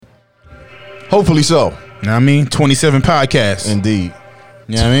Hopefully so. You know what I mean? 27 podcasts. Indeed.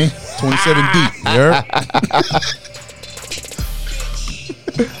 You know what I mean? 27 deep. You heard?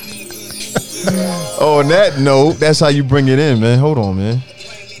 On that note, that's how you bring it in, man. Hold on, man.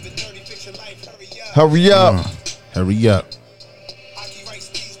 Hurry up. Hurry up.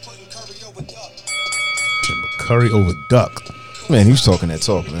 Curry over duck. Man, he was talking that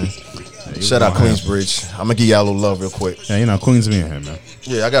talk, man. Shout out Queensbridge. I'm going to give y'all a little love real quick. Yeah, you know, Queens me in here, man.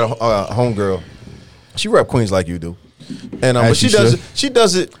 Yeah, I got a homegirl. She rep Queens like you do. And As but she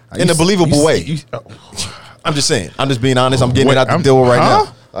does it in a believable way. I'm just saying. I'm just being honest. I'm getting it out the door right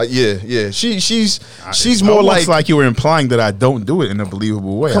now. Yeah. She's more like you were implying that I don't do it in a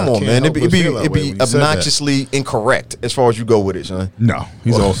believable way. Come on, man. It'd be obnoxiously incorrect as far as you go with it, son. No,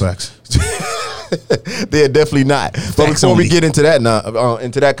 these are all facts. They're definitely not. But before we get into that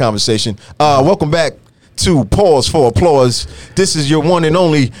into that conversation, welcome back to Pause for Applause. This is your one and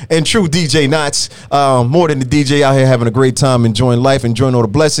only and true DJ Knots. More than the DJ, out here having a great time, enjoying life, enjoying all the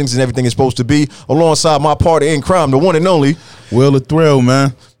blessings and everything it's supposed to be. Alongside my partner in crime, the one and only Will the Thrill,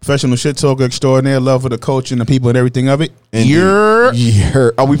 man. Professional shit talker extraordinaire, love for the coach and the people and everything of it. Year.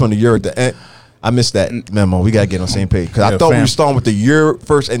 Oh, we from the year at the end. I missed that memo. We gotta get on the same page because I thought we were starting with the year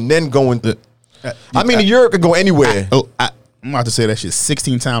first and then going. The year could go anywhere. I'm about to say that shit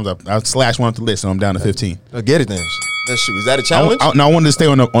 16 times. I slashed one off the list, so I'm down to 15. Get it then. Is that a challenge? I wanted to stay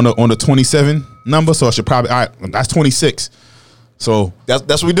on the 27 number, so I should probably. All right, that's 26. So that's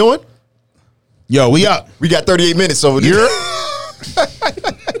what we doing. Yo, we up. We got 38 minutes over here.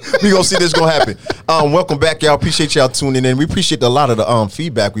 We gonna see this gonna happen. Welcome back, y'all. Appreciate y'all tuning in. We appreciate a lot of the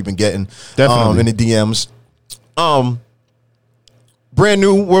feedback we've been getting. Definitely in the DMs. Brand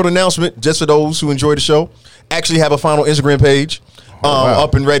new world announcement just for those who enjoy the show. Actually have a final Instagram page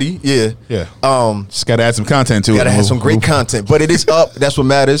up and ready. Yeah. Just gotta add some content to it. Gotta have some great content, but it is up. That's what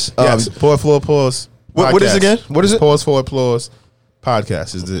matters. Yes. Pause. What is it again? What is it? Pause for Applause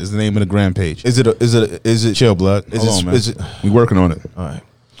Podcast is the name of the gram page. Is it Chill Blood? Is it? We working on it. All right.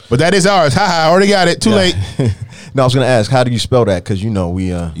 But that is ours. I already got it. Too late. No, I was gonna ask, how do you spell that? Because we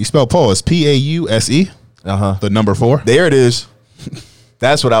you spell pause Pause. The number 4. There it is.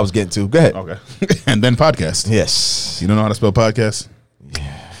 That's what I was getting to. Go ahead. Okay. And then podcast. Yes. You don't know how to spell podcast?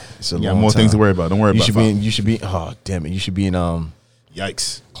 Yeah. It's you got more things to worry about. Don't worry about it. You should be. Oh damn it! You should be in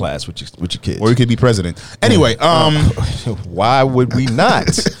yikes class with your kids, or you could be president. Anyway, why would we not?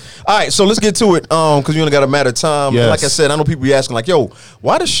 All right, so let's get to it. Because we only got a matter of time. Yes. Like I said, I know people be asking like, "Yo,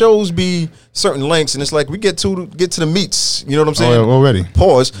 why do shows be certain lengths?" And it's like we get to the meats. You know what I'm saying? Already.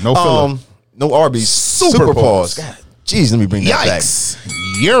 Pause. No filler. No Arby's. Super pause. God, jeez, let me bring that back.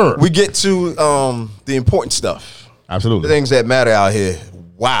 Yeah. We get to the important stuff. Absolutely. The things that matter out here.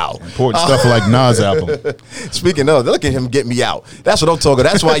 Wow. Important stuff like Nas album. Speaking of, look at him get me out. That's what I'm talking.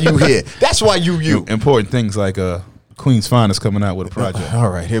 That's why you here. That's why you. Important things like Queen's Finest coming out with a project. All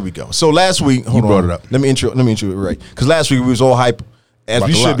right, here we go. So last week, you brought it up. Let me intro it right. Because last week we was all hype, as about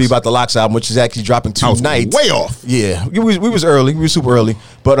we should be, about the Locks album, which is actually dropping tonight. Way off. Yeah, we was early. We were super early.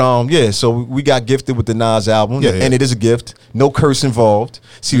 But yeah, so we got gifted with the Nas album, and it is a gift. No curse involved.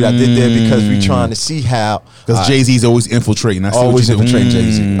 See what I did there? Because we trying to see how. Because Jay-Z's always infiltrating. Always infiltrating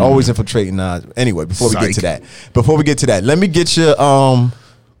Jay-Z. Always infiltrating Nas. Anyway, before we get to that, let me get you.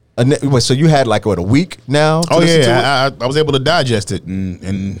 So you had like a week now? Oh yeah, I was able to digest it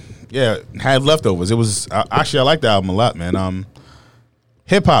and had leftovers. It was actually I like the album a lot, man.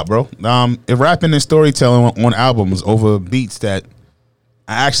 Hip hop, bro. If rapping and storytelling on albums over beats that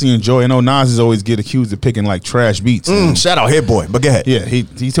I actually enjoy. I know Nas always get accused of picking like trash beats. Shout out Hit Boy, but go ahead. Yeah, he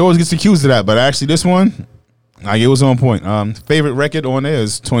always gets accused of that, but actually this one, it was on point. Favorite record on there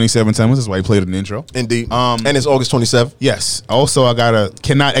is 27 Times. That's why he played it in the intro. Indeed. And it's August 27th. Yes. Also, I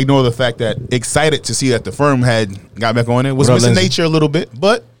cannot ignore the fact that excited to see that the Firm had got back on it. Was missing Nature a little bit,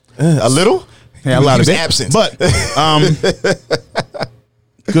 but a little. Yeah, a lot of it. Absent, but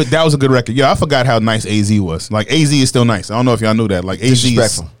good. That was a good record. Yeah, I forgot how nice AZ was. Like AZ is still nice. I don't know if y'all knew that. Like AZ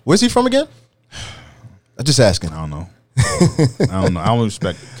is. Where's he from again? I'm just asking. I don't know. I don't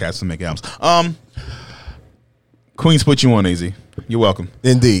respect cats to make albums. Queens put you on, AZ. You're welcome.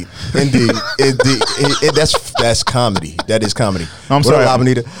 Indeed. That's comedy. That is comedy. I'm sorry,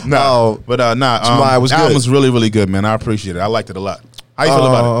 Avenida. No, but Jemai was the good. album was really, really good, man. I appreciate it. I liked it a lot. How you feel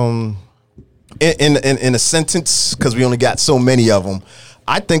about it? In a sentence, because we only got so many of them,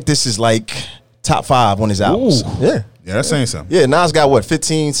 I think this is like top 5 on his albums. Ooh. Yeah, that's saying something. Yeah, Nas got what,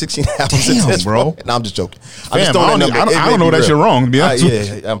 15, 16 albums at this bro. point? No, I'm just joking. Fam, I don't know that you're wrong, to be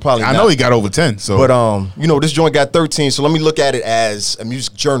honest. I'm probably not. I know he got over 10. So, but this joint got 13. So let me look at it as a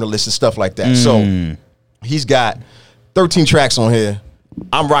music journalist and stuff like that. So he's got 13 tracks on here.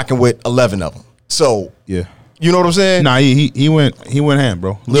 I'm rocking with 11 of them. So Yeah. you know what I'm saying? Nah, he went ham,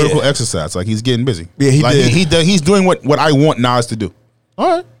 bro. Lyrical exercise, like he's getting busy. Yeah, he did. He's doing what I want Nas to do.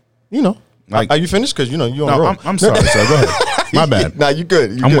 All right, you know. Like, are you finished? Because you know you on the no, road. I'm sorry, sir. Go ahead. My bad. Nah, you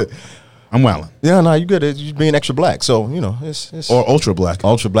good. You good. I'm wilding. Yeah, nah, you good. It's just being extra black. So you know, it's Or ultra black.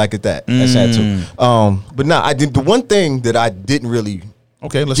 ultra black at that. That's that too. But nah, I did the one thing that I didn't really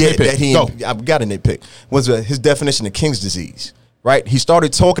Okay, let's get nitpick. that he. Go. I've got a nitpick. Was his definition of King's disease. Right, he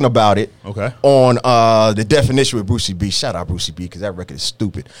started talking about it. Okay. On the definition with Brucey B. Shout out Brucey B. because that record is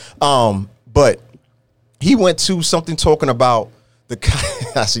stupid. But he went to something talking about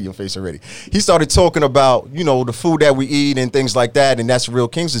I see your face already. He started talking about, you know, the food that we eat and things like that, and that's real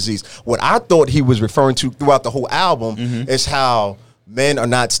King's disease. What I thought he was referring to throughout the whole album is how men are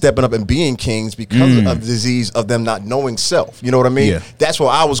not stepping up and being kings because of the disease of them not knowing self. You know what I mean? Yeah. That's where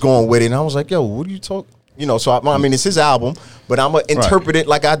I was going with it, and I was like, yo, what are you talking? You know, so I mean, it's his album, but I'm gonna interpret it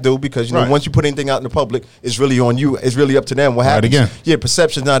like I do because you know, once you put anything out in the public, it's really on you. It's really up to them what happens. Again. Yeah,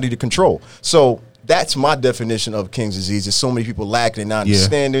 perception's not either control. So that's my definition of King's disease. There's so many people lacking and not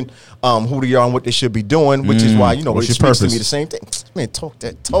understanding who they are and what they should be doing, which is why, you know, it speaks to me the same thing. Man, talk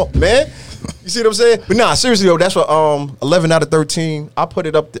that talk, man. You see what I'm saying? But nah, seriously though, that's what 11 out of 13. I put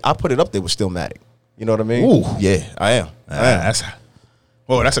it up there with Stillmatic. You know what I mean? Ooh. Yeah, I am.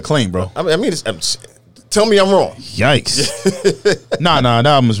 That's a claim, bro. I mean, tell me I'm wrong. Yikes. Nah, that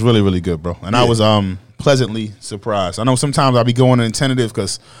album was really, really good, bro. And I was pleasantly surprised. I know sometimes I'll be going in tentative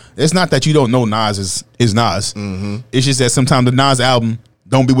because it's not that you don't know Nas is Nas. Mm-hmm. It's just that sometimes the Nas album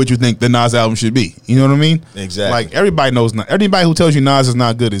don't be what you think the Nas album should be. You know what I mean? Exactly. Like everybody knows, everybody who tells you Nas is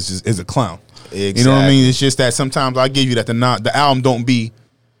not good is a clown. Exactly. You know what I mean? It's just that sometimes I give you that the album don't be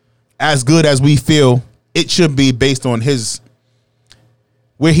as good as we feel it should be based on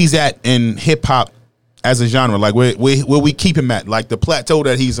where he's at in hip hop as a genre, like where we keep him at, like the plateau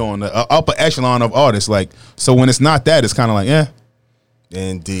that he's on, the upper echelon of artists. Like, so when it's not that, it's kind of like, yeah,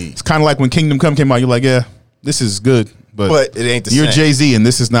 indeed. It's kind of like when Kingdom Come came out, you're like, yeah, this is good, but it ain't the you're same. Jay-Z and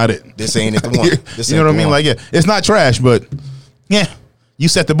this is not it. This ain't it the one. You know what I mean? Like, yeah, it's not trash, but yeah, you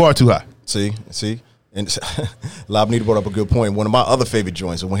set the bar too high. See, and Lob Nita brought up a good point. One of my other favorite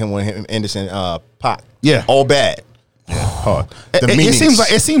joints with him, Anderson, Pac. Yeah, all bad. Yeah, hard.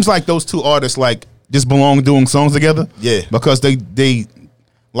 It seems like those two artists like just belong doing songs together. Yeah, because they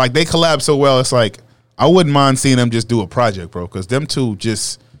collab so well. It's like I wouldn't mind seeing them just do a project, bro. Because them two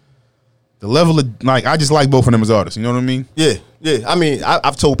just the level of like I just like both of them as artists. You know what I mean? Yeah. I mean,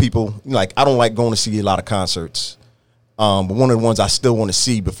 I've told people like I don't like going to see a lot of concerts. But one of the ones I still want to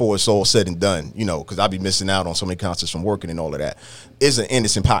see before it's all said and done, you know, because I'll be missing out on so many concerts from working and all of that, is an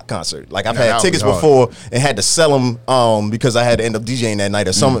Anderson .Paak concert. Like I've had tickets before and had to sell them because I had to end up DJing that night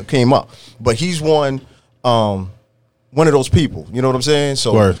or something came up. But he's one of those people, you know what I'm saying?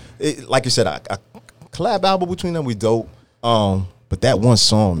 So, like you said, a collab album between them, we dope. But that one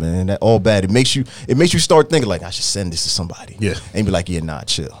song, man, that all bad. It makes you start thinking like I should send this to somebody. Yeah, and be like, yeah, nah,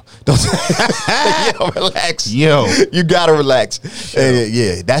 chill. Don't yo, relax. Yo, you gotta relax. And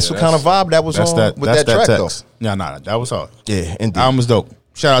yeah, that's what kind of vibe that was on with that track though. Yeah, that was hard. Yeah, indeed. Album was dope.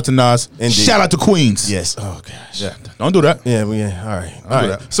 Shout out to Nas. Indeed. Shout out to Queens. Yes. Oh gosh. Yeah. Don't do that. Yeah. All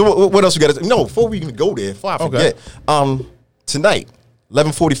right. So what else we got to? No, before we even go there, before I forget, tonight,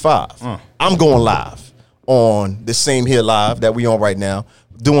 11:45, I'm going live on the same here live that we on right now,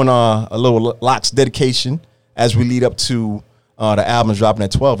 doing a little Lox dedication as we lead up to the album's dropping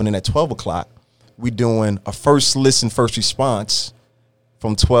at 12, and then at 12 o'clock we doing a first listen, first response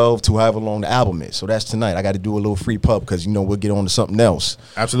from 12 to however long the album is. So that's tonight. I got to do a little free pub because you know we'll get on to something else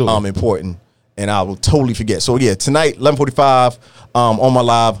absolutely important, and I will totally forget. So yeah, tonight 11:45 on my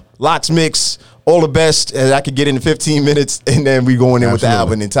live Lox mix. All the best as I could get in 15 minutes, and then we going in with the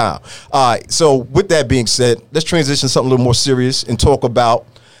album in time. All right, so with that being said, let's transition to something a little more serious and talk about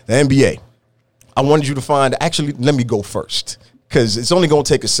the NBA. I wanted you to find, actually, let me go first, because it's only going to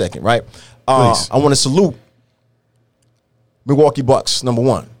take a second, right? I want to salute Milwaukee Bucks, number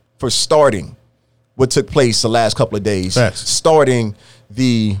one, for starting what took place the last couple of days. Starting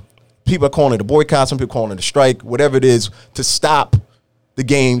the, people are calling it a boycott, some people calling it a strike, whatever it is, to stop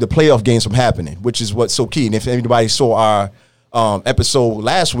the playoff games from happening, which is what's so key. And if anybody saw our episode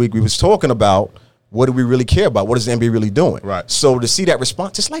last week, we was talking about what do we really care about? What is the NBA really doing? Right. So to see that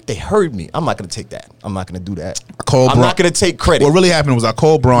response, it's like they heard me. I'm not going to take that. I'm not going to do that. I'm not going to take credit. What really happened was I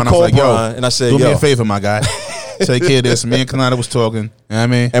called Braun. I was like, and I said, do me a favor, my guy. Take care of this. Me and Kanata was talking. You know what I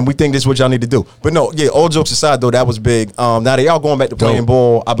mean? And we think this is what y'all need to do. But no, yeah, all jokes aside, though, that was big. Now they all going back to playing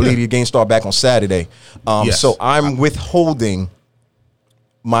ball. I believe the game start back on Saturday. So I'm withholding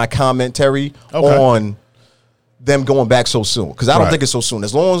my commentary on them going back so soon, because I don't think it's so soon.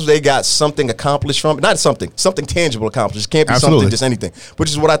 As long as they got something accomplished from it, not something tangible accomplished. It can't be something, just anything, which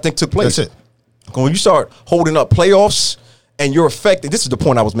is what I think took place. That's it. When you start holding up playoffs and you're affected, this is the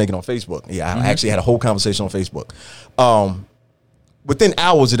point I was making on Facebook. Yeah, I actually had a whole conversation on Facebook. Within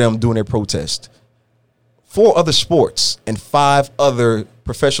hours of them doing their protest, 4 other sports and 5 other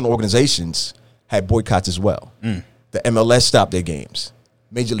professional organizations had boycotts as well. The MLS stopped their games.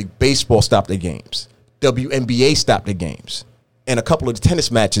 Major League Baseball stopped their games. WNBA stopped their games. And a couple of the tennis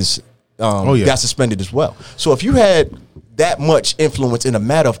matches got suspended as well. So if you had that much influence in a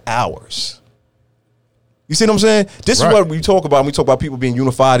matter of hours, you see what I'm saying? This is what we talk about when we talk about people being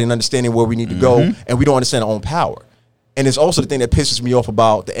unified and understanding where we need to go, and we don't understand our own power. And it's also the thing that pisses me off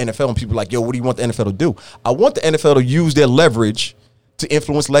about the NFL, and people are like, yo, what do you want the NFL to do? I want the NFL to use their leverage to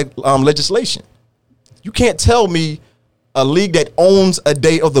influence legislation. You can't tell me a league that owns a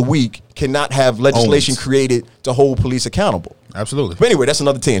day of the week cannot have legislation created to hold police accountable. Absolutely. But anyway, that's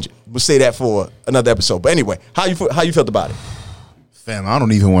another tangent. We'll say that for another episode. But anyway, how you felt about it? Fam, I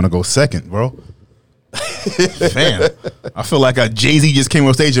don't even want to go second, bro. Fam, I feel like a Jay-Z just came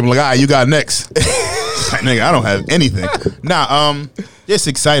on stage and be like, all right, you got next. Nigga, I don't have anything. Just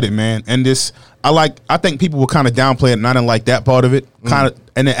excited, man. And I think people will kind of downplay it, not in like that part of it, kind of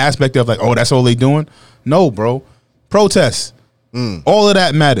in the aspect of like, oh, that's all they doing. No, bro. Protests. All of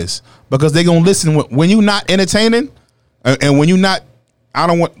that matters because they're gonna listen when you're not entertaining, and when you're not. I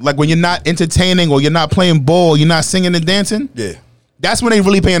don't want when you're not entertaining or you're not playing ball, you're not singing and dancing. Yeah, that's when they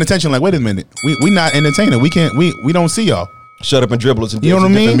really paying attention. Like, wait a minute, we not entertaining. We can't. We don't see y'all. Shut up and dribble is a you know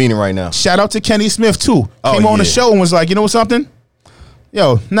what I mean? Meaning right now. Shout out to Kenny Smith too. Came on the show and was like, you know something?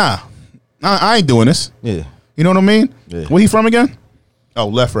 Yo, nah, I ain't doing this. Yeah, you know what I mean? Yeah. Where he from again? Oh,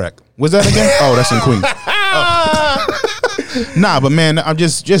 Left Rack. Was that again? Oh, that's in Queens. Nah, but man, I'm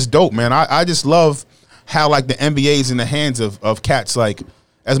just dope, man. I just love how like the NBA's in the hands of cats. Like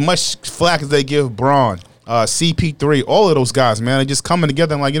as much flack as they give Braun, CP3, all of those guys, man, they just coming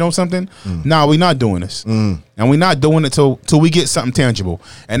together and like, you know something? Nah, we not doing this, and we not doing it till we get something tangible.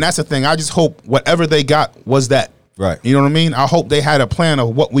 And that's the thing. I just hope whatever they got was that. Right. You know what I mean? I hope they had a plan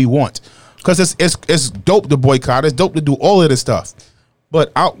of what we want, because it's dope to boycott. It's dope to do all of this stuff.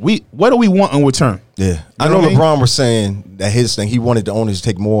 But what do we want in return? Yeah, I know LeBron was saying that his thing, he wanted the owners to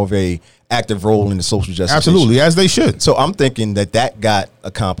take more of a active role in the social justice. Absolutely, issue. As they should. So I'm thinking that got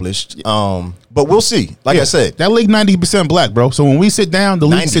accomplished. But we'll see. Like I said, that league 90% black, bro. So when we sit down, the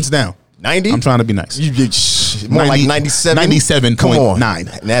league sits down. 90? I'm trying to be nice. More 90, like 97?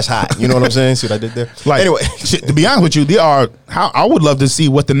 97.9. And that's hot. You know what I'm saying? See what I did there? Like, anyway. To be honest with you, I would love to see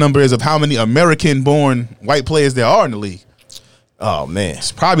what the number is of how many American-born white players there are in the league. Oh, man.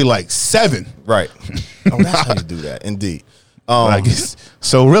 It's probably like 7. Right. Oh, that's how you do that. Indeed.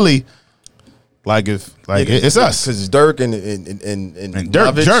 So really, like if it's us. Because it's Dirk and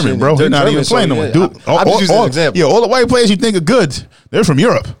Dirk German, bro. He's not even playing no one. Dude, I'm just using an example. Yeah, all the white players you think are good, they're from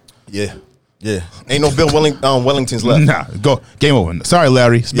Europe. Yeah. Yeah. Ain't no Bill Wellingtons left. Nah, go. Game over. Sorry,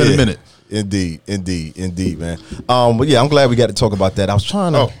 Larry. It's been a minute. Indeed, man. But yeah, I'm glad we got to talk about that. I was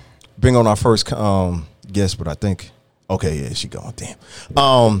trying to bring on our first guest, but I think... Okay, yeah, she gone. Damn.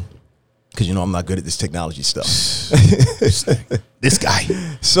 Because I'm not good at this technology stuff. This guy.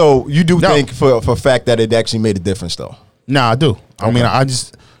 So you do think for a fact that it actually made a difference, though? Nah, I do. I mean,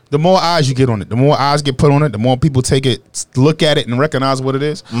 the more eyes you get on it, the more eyes get put on it, the more people take it, look at it, and recognize what it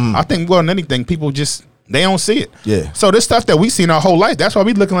is. I think more than anything, people they don't see it. Yeah. So this stuff that we seen our whole life, that's why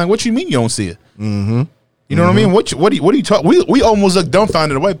we looking like, what you mean you don't see it? Mm-hmm. You know what I mean? What are you talking? We almost look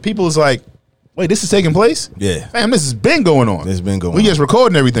dumbfounded. The way people is like, wait, this is taking place? Yeah. Fam, this has been going on. It's been going on. We just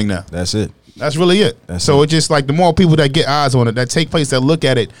recording everything now. That's it. That's really it. It's just like the more people that get eyes on it, that take place, that look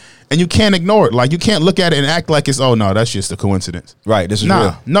at it, and you can't ignore it. Like you can't look at it and act like it's, oh no, that's just a coincidence. Right. This is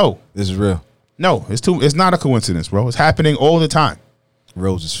real. No. This is real. No, it's not a coincidence, bro. It's happening all the time.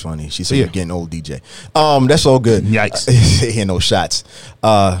 Rose is funny. She said you're getting old, DJ. That's all good. Yikes. Ain't no shots.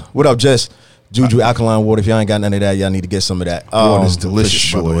 What up, Jess? Juju alkaline water. If y'all ain't got none of that, y'all need to get some of that. Water's delicious, for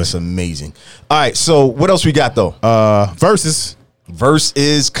sure. by the way. It's amazing. All right, so what else we got though? Versus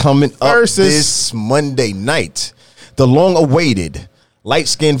is coming up this Monday night. The long-awaited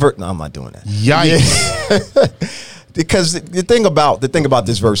light-skinned No, I'm not doing that. Yikes. Yeah. Because the thing about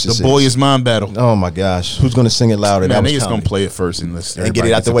this versus the boy is mine battle. Oh my gosh, who's gonna sing it louder? Man, they just gonna play it first and get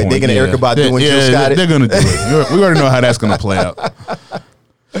it out the way. They're gonna Erykah Badu and Jill Scott. They're gonna do it. We already know how that's gonna play out.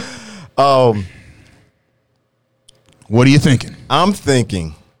 What are you thinking? I'm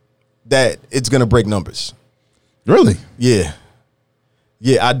thinking that it's gonna break numbers. Really? Yeah,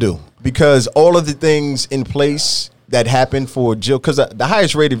 I do, because all of the things in place that happened for Jill, because the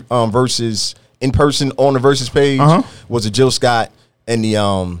highest rated versus in person on the Versus page was a Jill Scott and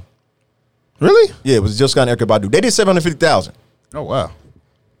the Really? Yeah, it was Jill Scott and Erykah Badu. They did 750,000. Oh wow.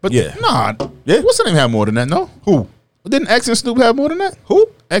 But yeah, what's the name have more than that? No, who? Didn't X and Snoop have more than that? Who?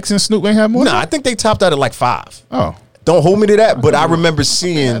 X and Snoop ain't have more. Nah, I think they topped out at like 5. Oh. Don't hold me to that, but I remember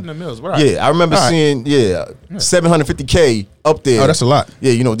seeing. Right. Yeah, I remember seeing. Yeah, 750K up there. Oh, that's a lot.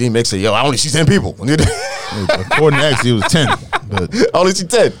 Yeah, you know, DMX said, "Yo, I only see 10 people." According to X, it was 10. But I only see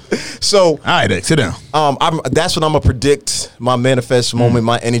 10. So, all right, X, sit down. That's what I'm gonna predict. My manifest moment,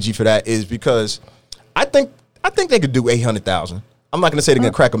 my energy for that is because I think they could do 800,000. I'm not gonna say they're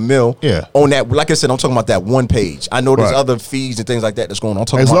gonna crack a mill. Yeah. On that, like I said, I'm talking about that one page. I know there's other fees and things like that that's going on. I'm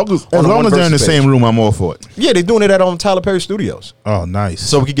talking about as long as they're in the same room, I'm all for it. Yeah, they're doing it at Tyler Perry Studios. Oh, nice.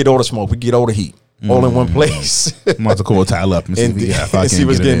 So we can get all the smoke, we can get all the heat, all in one place. I'm about to call Tyler up and see if I can see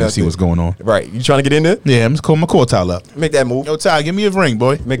what's get in there and see what's going on. Right, you trying to get in there? Yeah, I'm just calling my call Tyler up. Make that move. Yo, Ty, give me a ring,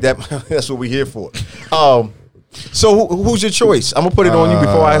 boy. Make that. That's what we're here for. So who's your choice? I'm gonna put it on you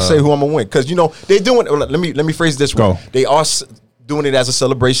before I say who I'm gonna win, because you know they're doing. Let me phrase it this way. Go. They are doing it as a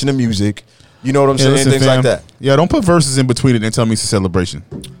celebration of music. You know what I'm saying? Listen, things like that. Yeah, don't put verses in between it and tell me it's a celebration.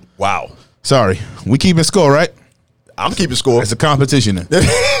 Wow. Sorry, we keeping score, right? I'm keeping score. It's a competition.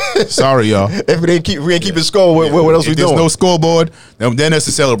 Sorry, y'all. If we ain't keeping score, what else we doing? There's no scoreboard, then it's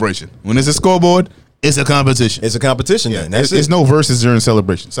a celebration. When it's a scoreboard, it's a competition. It's a competition. Then There's no verses during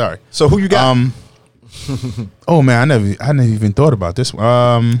celebration. Sorry. So who you got? Oh man, I never even thought about this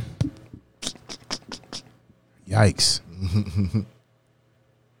one. Yikes.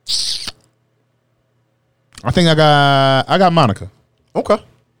 I think I got Monica. Okay.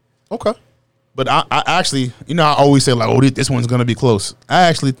 But I actually, you know, I always say like, oh, this one's gonna be close. I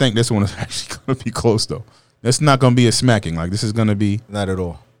actually think this one is actually gonna be close though. It's not gonna be a smacking. Like this is gonna be not at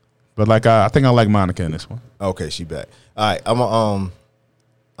all. But like I think I like Monica in this one. Okay, she back. All right, I'm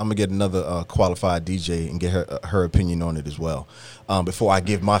gonna get another qualified DJ and get her opinion on it as well. Before I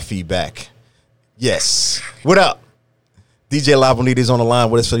give my feedback. Yes. What up? DJ La Bonita is on the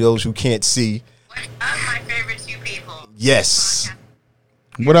line with us for those who can't see. One of my favorite two people. Yes.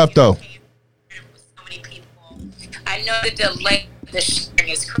 What up, though? So many people. I know the delay of the sharing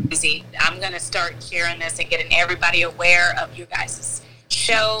is crazy. I'm going to start sharing this and getting everybody aware of you guys'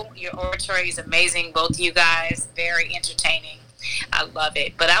 show. Your oratory is amazing. Both of you guys, very entertaining. I love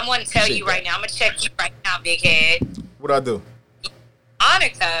it. But I'm going to tell you right now, I'm going to check you right now, big head. What'd I do?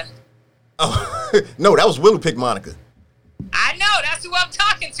 Monica. Oh, no, that was Willie picked Monica. I know. That's who I'm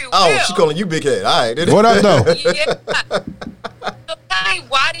talking to. Oh, Will. she calling you big head. All right. What up, though? Yeah. So tell me,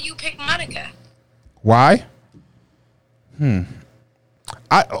 why do you pick Monica? Why?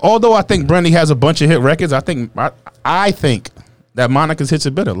 Although I think Brandy has a bunch of hit records, I think that Monica's hits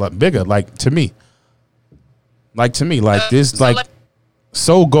are bigger. Like to me, this, so like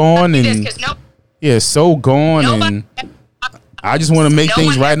So Gone and So Gone Nobody, and I just want to make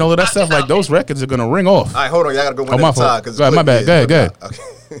things right and all of that stuff. Like those records are gonna ring off. All right, hold on. Y'all gotta go one my at a time. fault. Go ahead, my bad. Go ahead.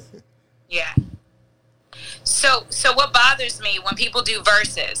 Okay. Yeah. So what bothers me when people do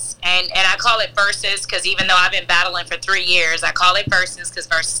verses, and I call it verses because even though I've been battling for 3 years, I call it verses because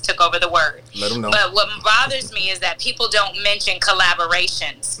verses took over the word. Let them know. But what bothers me is that people don't mention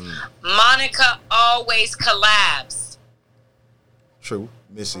collaborations. Monica always collabs. True.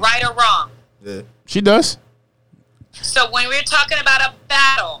 Missy. Right or wrong? Yeah. She does. So when we're talking about a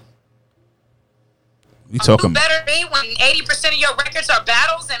battle, You talking? who better be when 80% of your records are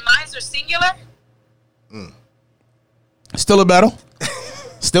battles and mine are singular? Still a battle.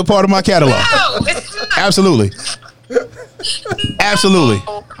 Still part of my catalog. No, it's not. Absolutely. Absolutely.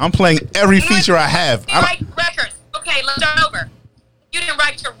 I'm playing every feature I have. You write records. Okay, let's start over. You didn't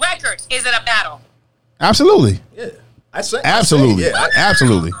write your records. Is it a battle? Absolutely. Yeah. I sang. Absolutely. Yeah.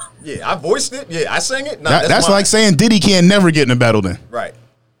 Absolutely. Yeah. I voiced it. Yeah. I sang it. No, That's mine. like saying Diddy can never get in a battle then. Right.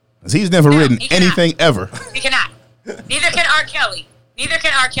 'Cause he's never written he cannot. anything ever. He cannot. Neither can R. Kelly.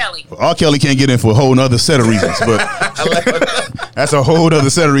 R. Kelly can't get in for a whole other set of reasons, but that's a whole other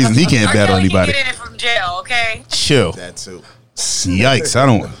set of reasons he can't R. battle Kelly anybody. can get in it from jail, okay? Chill. That too. Yikes. I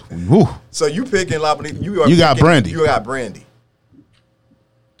don't. Whew. So you picking La Bonita. You got Brandy. You got Brandy.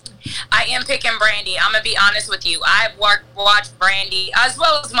 I am picking Brandy. I'm going to be honest with you. I've watched Brandy as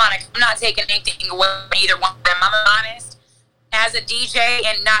well as Monica. I'm not taking anything away from either one of them. I'm honest. As a DJ,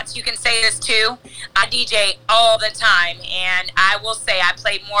 and not you can say this too, I DJ all the time, and I will say I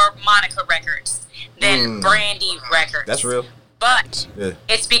play more Monica records than Brandy records. That's real. But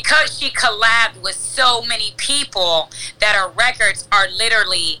it's because she collabed with so many people that her records are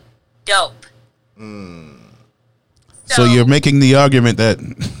literally dope. So you're making the argument that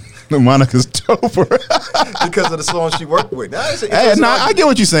Monica's dope. Because of the song she worked with. I get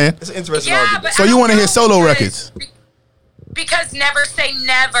what you're saying. It's an interesting argument. So you want to hear solo records? Because Never Say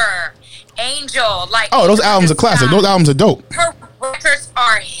Never, Angel, like those albums are classic. Those albums are dope. Her records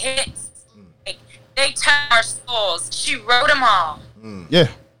are hits. Like, they touch our souls. She wrote them all. Yeah,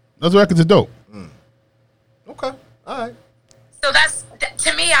 those records are dope. Okay, all right. So that's,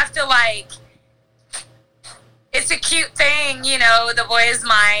 to me, I feel like it's a cute thing, you know, the boy is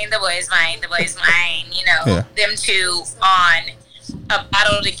mine, the boy is mine, the boy is mine, you know, them two on a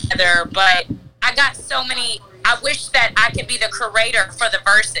battle together. But I got so many, I wish that I could be the curator for the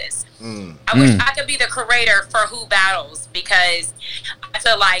verses. I wish I could be the curator for who battles, because I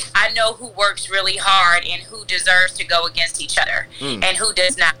feel like I know who works really hard and who deserves to go against each other and who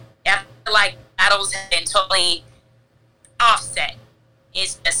does not. I feel like battles have been totally offset.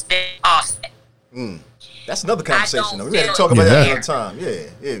 It's just been offset. That's another conversation, though. We have to talk about that another time.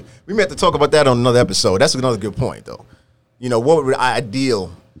 Yeah. We may have to talk about that on another episode. That's another good point, though. You know, what would the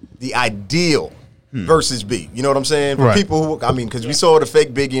ideal versus be? You know what I'm saying? For people who, because we saw the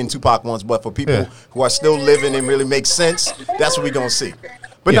fake Biggie and Tupac ones, but for people who are still living and really make sense, that's what we're going to see.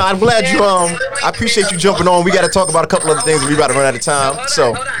 But no, I'm glad you, I appreciate you jumping on. We got to talk about a couple other things. We about to run out of time.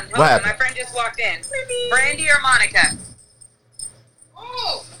 Hold on. My friend just walked in. Brandy or Monica?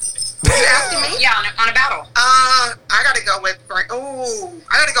 You asking me? Yeah, on a battle. I gotta go with Brandy. I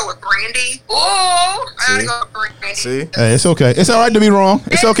gotta go with Brandy. See? Hey, it's okay. It's all right to be wrong.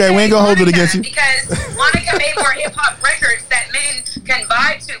 It's okay. We ain't gonna hold it against you. Because Monica made more hip hop records that men can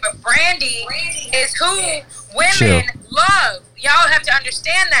vibe to, but Brandy is who women love. Y'all have to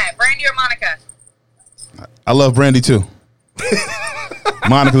understand that. Brandy or Monica? I love Brandy too.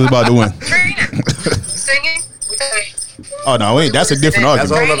 Monica's about to win. Singing? Oh no, wait, that's a different argument.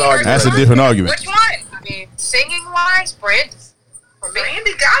 That's a whole other argument. That's a different argument. Which one? I mean, singing wise, Brandy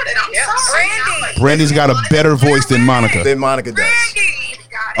got it. I'm sorry. Brandy's got a better voice than Monica. Than Monica does.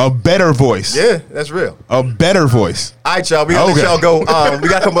 A better voice. Yeah, that's real. A better voice. All right, y'all. We gotta let y'all go. We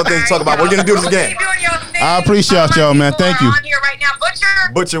got a couple of things to talk about. We're gonna do this again. I appreciate y'all, man. Thank you. On here right now,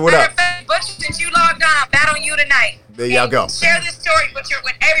 Butcher, what up? Butcher, since you logged on, bet on you tonight. There y'all go. Share this story, Butcher,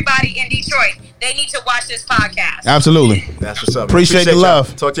 with everybody in Detroit. They need to watch this podcast. Absolutely. That's what's up. Appreciate the love.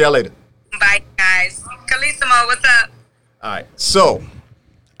 Y'all. Talk to y'all later. Bye, guys. Kalissimo, what's up? All right. So,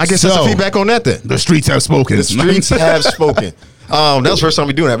 I guess that's the feedback on that then. The streets have spoken. The streets have spoken. That was the first time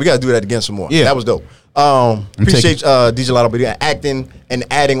we doing that. We got to do that again some more. Yeah. That was dope. Appreciate DJ Lotto acting and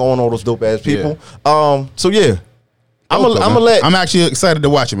adding on all those dope ass people. Yeah. So yeah, I'm actually excited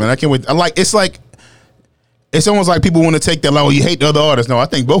to watch it, man. I can't wait. It's almost like people want to take that, like, oh, you hate the other artists. No, I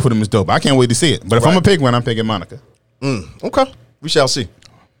think both of them is dope. I can't wait to see it. But if I'm gonna pick one, I'm picking Monica. Okay, we shall see.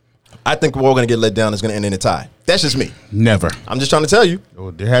 I think we're all gonna get let down. It's gonna end in a tie. That's just me. Never. I'm just trying to tell you.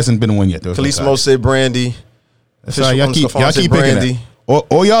 Oh, there hasn't been one yet. Kalissimo said Brandy. Y'all keep picking Brandy.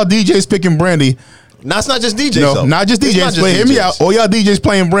 All y'all DJs picking Brandy. No, it's not just DJs. No, though. not just DJs. Hear me out. All y'all DJs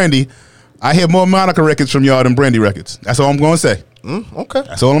playing Brandy. I hear more Monica records from y'all than Brandy records. That's all I'm going to say. Okay.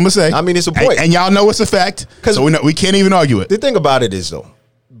 That's all I'm going to say. I mean, it's a point. And y'all know it's a fact, so we can't even argue it. The thing about it is, though,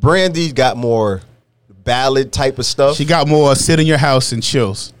 Brandy got more ballad type of stuff. She got more sit in your house and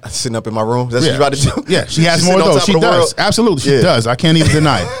chills. Sitting up in my room. That's what she's about to do. Yeah, she has more of those. She does. Absolutely, she does. I can't even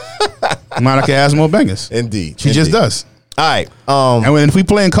deny it. Monica has more bangers. Indeed. She just does. All right. And if we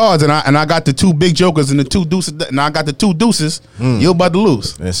playing cards and I got the two big jokers and the two deuces, and I got the two deuces, you're about to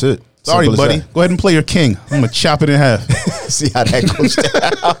lose. That's it. Sorry, buddy. Go ahead and play your king. I'm gonna chop it in half. See how that goes down.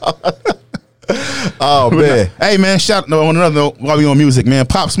 Oh man. Hey man, on another note, while we on music, man,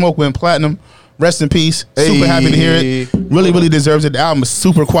 Pop Smoke went platinum. Rest in peace. Super happy to hear it. Really, really deserves it. The album is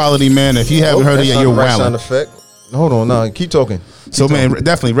super quality, man. If you haven't heard it yet, you're wilding. Hold on, no, keep talking. So man,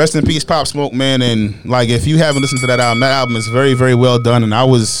 definitely rest in peace, Pop Smoke, man. And like, if you haven't listened to that album is very, very well done. And I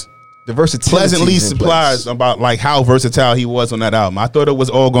was pleasantly surprised about like how versatile he was on that album. I thought it was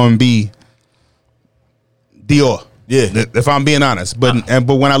all going to be Dior. Yeah, if I'm being honest. But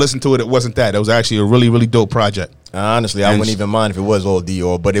when I listened to it, it wasn't that. It was actually a really, really dope project. Honestly, I wouldn't even mind if it was all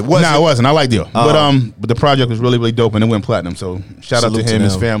Dior, but it wasn't. No, it wasn't. I like Dior, but the project was really, really dope, and it went platinum. So shout out to him,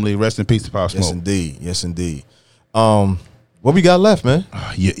 his family. Rest in peace to Pop Smoke. Yes, indeed. What we got left, man?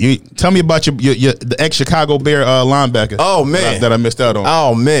 You tell me about the ex Chicago Bear linebacker. Oh man, that I missed out on.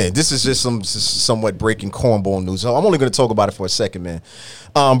 Oh man, this is just somewhat breaking cornball news. I'm only going to talk about it for a second, man.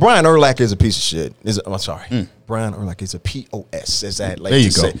 Brian Urlacher is a piece of shit. Brian Urlacher is a POS, as that like there you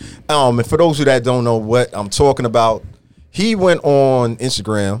to go. say. And for those who that don't know what I'm talking about, he went on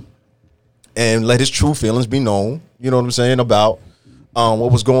Instagram and let his true feelings be known. You know what I'm saying about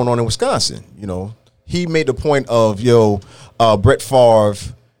what was going on in Wisconsin. You know, he made the point of Brett Favre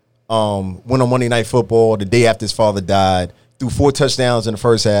went on Monday Night Football the day after his father died, threw 4 touchdowns in the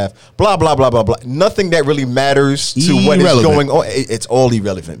first half, blah, blah, blah, blah, blah. Nothing that really matters to what is going on. It's all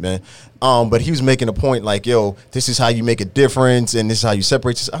irrelevant, man. But he was making a point like, yo, this is how you make a difference and this is how you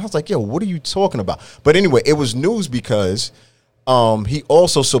separate yourself. I was like, yo, what are you talking about? But anyway, it was news because he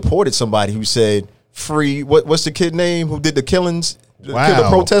also supported somebody who said, free, what's the kid name who did the killings? Wow. Kill the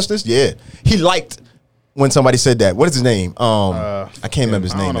protesters? Yeah. He liked when somebody said that. What is his name? I can't remember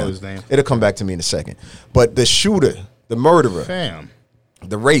his name. I don't know his name. It'll come back to me in a second. But the shooter, the murderer,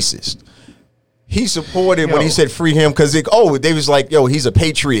 the racist, he supported when he said free him because they was like, yo, he's a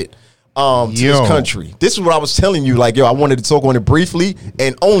patriot to his country. This is what I was telling you. Like, yo, I wanted to talk on it briefly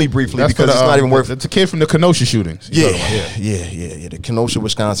and only briefly because it's not even worth it. It's a kid from the Kenosha shootings. Yeah. The Kenosha,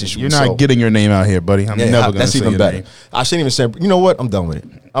 Wisconsin shooting. You're not getting your name out here, buddy. I'm never going to say your name. I shouldn't even say, you know what? I'm done with it.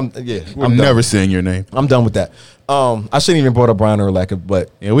 I'm never saying your name. I'm done with that. I shouldn't even brought up Brian Urlacher, but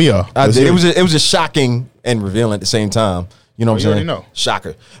yeah, we are. It was just shocking and revealing at the same time. You know what I'm saying? Know.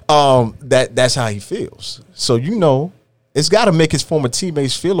 Shocker. That's how he feels. So it's got to make his former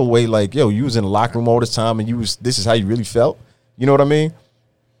teammates feel a way like, yo, you was in the locker room all this time and this is how you really felt. You know what I mean?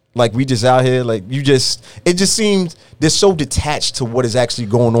 Like we just out here, like it just seemed they're so detached to what is actually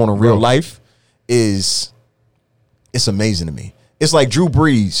going on in real life. It's amazing to me. It's like Drew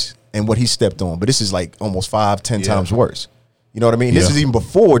Brees and what he stepped on, but this is like almost 5-10 times worse. You know what I mean? This is even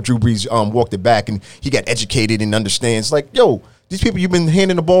before Drew Brees walked it back and he got educated and understands. Like, yo, these people you've been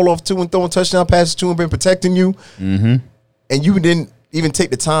handing the ball off to and throwing touchdown passes to and been protecting you, and you didn't even take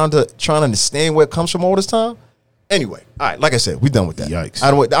the time to try and understand where it comes from all this time. Anyway, all right, like I said, we're done with that. Yikes.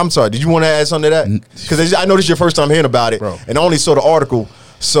 I'm sorry. Did you want to add something to that? Because I know this is your first time hearing about it, bro. And I only saw the article.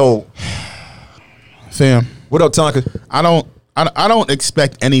 So, fam, what up, Tonka? I don't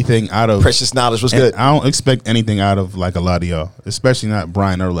expect anything out of Precious Knowledge. What's good? I don't expect anything out of like a lot of y'all, especially not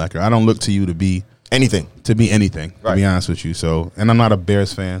Brian Urlacher. I don't look to you to be anything. To be be honest with you. So, and I'm not a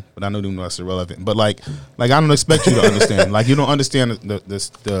Bears fan, but I know that's irrelevant. But like I don't expect you to understand. Like you don't understand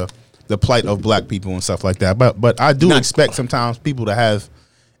the plight of black people and stuff like that. But I do expect sometimes people to have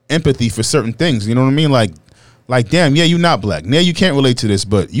empathy for certain things. You know what I mean? Like damn, yeah, you're not black. Yeah, you can't relate to this,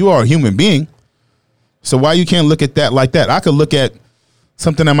 but you are a human being. So why you can't look at that like that? I could look at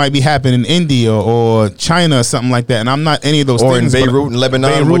something that might be happening in India or China or something like that, and I'm not any of those things. Or in Beirut and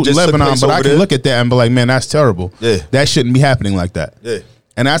Lebanon. But I can look at that and be like, man, that's terrible. Yeah. That shouldn't be happening like that. Yeah.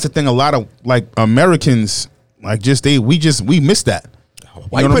 And that's the thing. A lot of like Americans, like we miss that.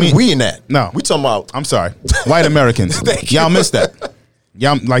 Why you putting we in that? No, we talking about. I'm sorry, white Americans. Y'all miss that.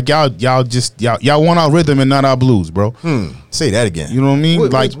 Y'all want our rhythm and not our blues, bro. Say that again. You know what I mean?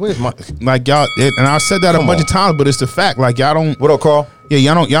 Where's my like y'all, and I said that a bunch of times, but it's the fact. Like y'all don't. What up, Carl? Yeah,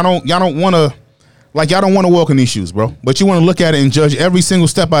 y'all don't want to. Like y'all don't want to walk in these shoes, bro. But you want to look at it and judge every single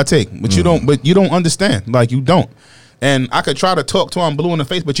step I take. But you don't. But you don't understand. Like you don't. And I could try to talk to him blue in the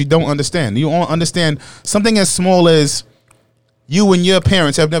face, but you don't understand. You don't understand something as small as. You and your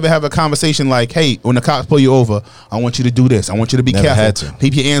parents have never had a conversation like, hey, when the cops pull you over, I want you to do this. I want you to be careful.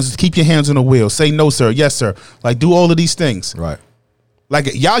 Keep your hands on the wheel. Say no, sir. Yes, sir. Like, do all of these things. Right. Like,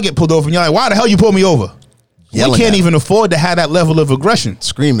 y'all get pulled over and you're like, why the hell you pulled me over? We can't even afford to have that level of aggression.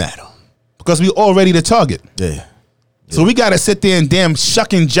 Scream at them. Because we already the target. Yeah. So we got to sit there and damn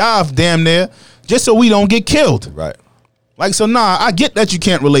shuck and jive damn near just so we don't get killed. Right. Like, so nah, I get that you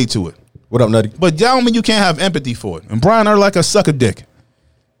can't relate to it. What up, Nutty? But that don't mean you can't have empathy for it. And Brian Urlacher suck a dick.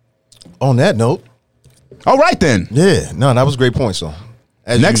 On that note. All right, then. Yeah. No, that was a great point, so.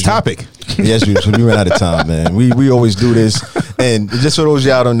 Next topic. Yes, we ran out of time, man. We always do this. And just for those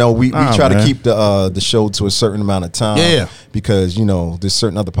y'all don't know, we try to keep the show to a certain amount of time. Yeah. Because, there's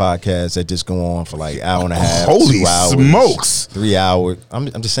certain other podcasts that just go on for like an hour and a half. Holy 2 hours, smokes. 3 hours. I'm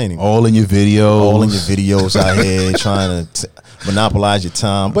just saying. All in your videos out here trying to monopolize your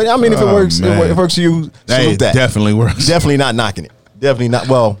time. But I mean, if it works, it works for you. That definitely works. Definitely not knocking it. Definitely not.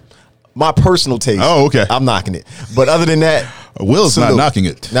 Well, my personal taste. Oh, okay. I'm knocking it. But other than that, Will's not knocking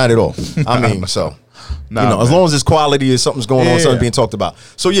it. Not at all. I mean, so. As long as it's quality, is something's going on, something being talked about.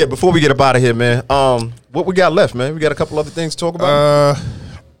 So yeah, before we get up out of here, man, what we got left, man? We got a couple other things to talk about.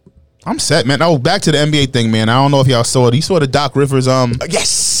 I'm set, man. Oh, back to the NBA thing, man. I don't know if y'all saw it. You saw the Doc Rivers.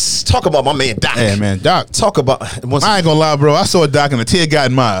 Yes. Talk about my man Doc. Yeah, man, Doc. Talk about. I ain't gonna lie, bro. I saw Doc and a tear got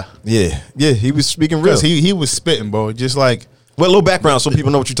in my eye. Yeah, he was speaking real. Because he was spitting, bro. Just like. Well, a little background so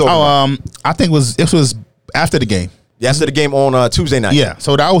people know what you're talking about. I think this was after the game. Yeah, after the game on Tuesday night. Yeah,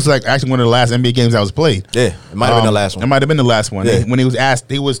 so that was like actually one of the last NBA games that was played. Yeah, it might have been the last one. It might have been the last one. Yeah. When he was asked,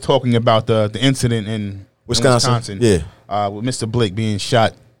 he was talking about the incident in Wisconsin. Yeah, with Mr. Blake being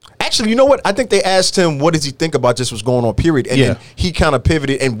shot. Actually, you know what? I think they asked him, what does he think about just what's going on, period. And then he kind of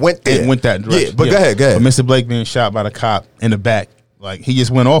pivoted and went there. And went that direction. Yeah, but go ahead. But Mr. Blake being shot by the cop in the back, like, he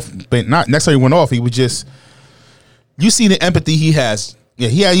just went off. But not necessarily went off. He was just, you see the empathy he has.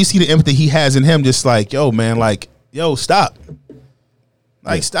 Yeah, you see the empathy he has in him, just like, yo, man, like, yo, stop.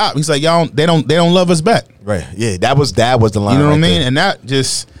 Like, stop. He's like, y'all, they don't love us back. Right. Yeah, that was the line. You know what I mean? there. And that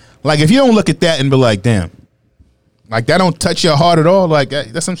just, like, if you don't look at that and be like, damn, like, that don't touch your heart at all. Like,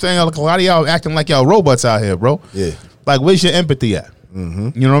 that's what I'm saying. Like, a lot of y'all acting like y'all robots out here, bro. Yeah. Like, where's your empathy at? Mm-hmm.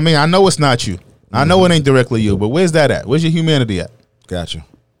 You know what I mean? I know it's not you. I know it ain't directly you, but where's that at? Where's your humanity at? Got you.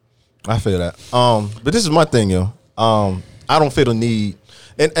 I feel that. But this is my thing, yo. I don't feel the need,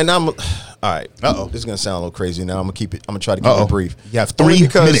 and I'm all right. This is gonna sound a little crazy now. I'm gonna try to keep it brief. You have 3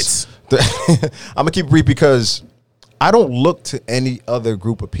 minutes. I'm gonna keep it brief because I don't look to any other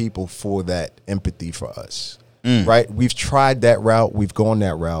group of people for that empathy for us. Right? We've tried that route, we've gone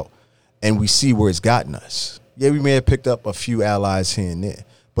that route, and we see where it's gotten us. Yeah, we may have picked up a few allies here and there,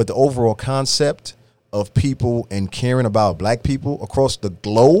 but the overall concept of people and caring about black people across the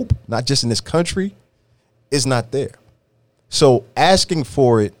globe, not just in this country, is not there. So asking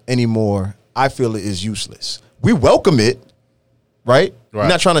for it anymore, I feel it is useless. We welcome it, right? We're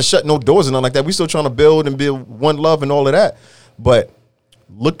not trying to shut no doors and nothing like that. We're still trying to build one love and all of that. But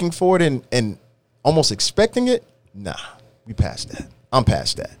looking for it and almost expecting it, nah, we past that. I'm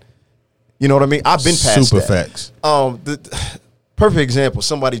past that. You know what I mean? I've been past Super that. facts. The perfect example,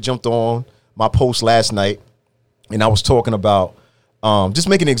 somebody jumped on my post last night, and I was talking about just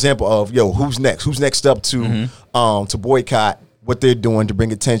making an example of, yo, who's next? Who's next up to boycott what they're doing to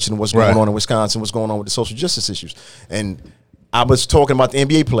bring attention to what's going on in Wisconsin, what's going on with the social justice issues. And I was talking about the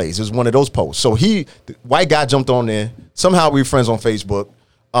NBA plays. It was one of those posts. So the white guy jumped on there. Somehow we were friends on Facebook.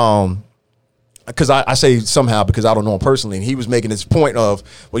 Because I say somehow because I don't know him personally. And he was making this point of,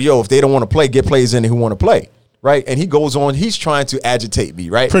 well, yo, if they don't want to play, get players in who want to play. Right. And he goes on, he's trying to agitate me.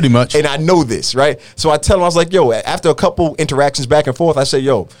 Right. Pretty much. And I know this. Right. So I tell him, I was like, yo, after a couple interactions back and forth, I say,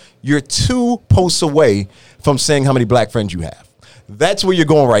 yo, you're 2 posts away from saying how many black friends you have. That's where you're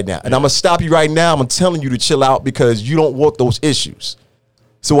going right now. And I'm going to stop you right now. I'm telling you to chill out because you don't want those issues.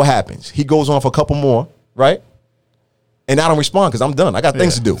 So what happens? He goes on for a couple more. Right. And I don't respond because I'm done. I got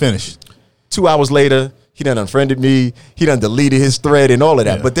things to do. Finished. 2 hours later, he done unfriended me. He done deleted his thread and all of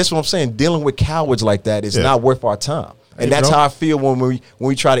that. But this is what I'm saying. Dealing with cowards like that is not worth our time. And that's how I feel when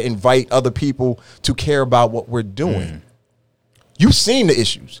we try to invite other people to care about what we're doing. You've seen the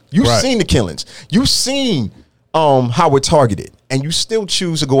issues. You've seen the killings. You've seen how we're targeted. And you still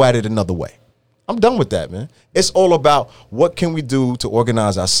choose to go at it another way. I'm done with that, man. It's all about what can we do to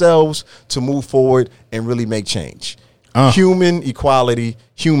organize ourselves, to move forward, and really make change. Human equality,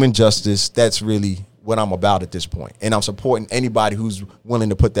 human justice, that's really what I'm about at this point. And I'm supporting anybody who's willing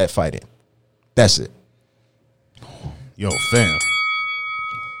to put that fight in. That's it. Yo, fam.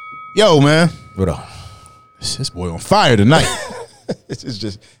 Yo, man. What up? This boy on fire tonight. It's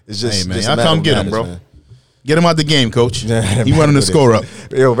just hey, man, just y'all come get him, bro. Man. Get him out the game, coach. He running the score up.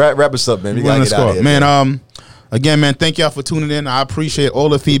 Yo, wrap us up, man. We gotta get out of here, man. Again, man, thank y'all for tuning in. I appreciate all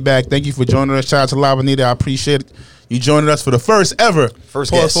the feedback. Thank you for joining us. Shout out to Labanita. I appreciate you joining us for the first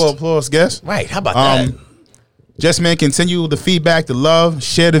guest. Applause guest. Right, how about that? Just, man, continue the feedback, the love,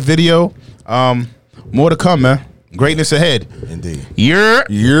 share the video. More to come, man. Greatness ahead. Indeed. Yeah.